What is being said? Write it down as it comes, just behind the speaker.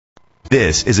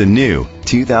This is a new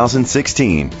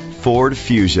 2016 Ford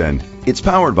Fusion. It's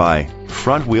powered by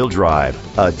front-wheel drive,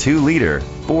 a 2-liter,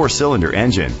 4-cylinder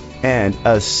engine, and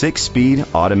a 6-speed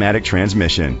automatic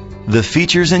transmission. The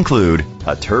features include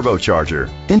a turbocharger,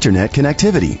 internet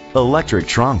connectivity, electric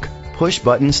trunk,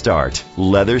 push-button start,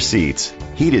 leather seats,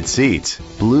 heated seats,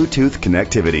 Bluetooth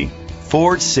connectivity,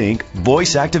 Ford Sync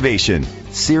voice activation,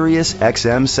 Sirius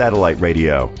XM satellite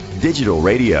radio, digital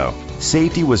radio.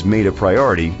 Safety was made a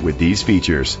priority with these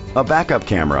features: a backup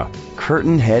camera,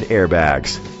 curtain head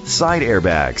airbags, side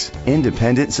airbags,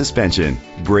 independent suspension,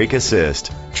 brake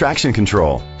assist, traction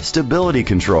control, stability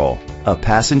control, a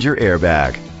passenger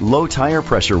airbag, low tire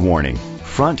pressure warning,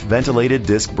 front ventilated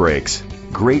disc brakes.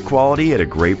 Great quality at a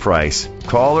great price.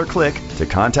 Call or click to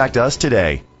contact us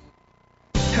today.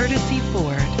 Courtesy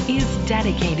Ford is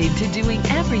dedicated to doing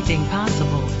everything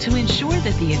possible to ensure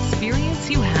that the experience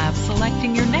you have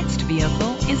selecting your next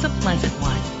vehicle is a pleasant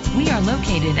one. We are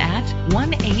located at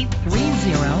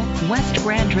 1830 West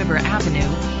Grand River Avenue,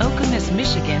 Okemos,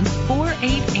 Michigan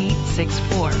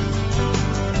 48864.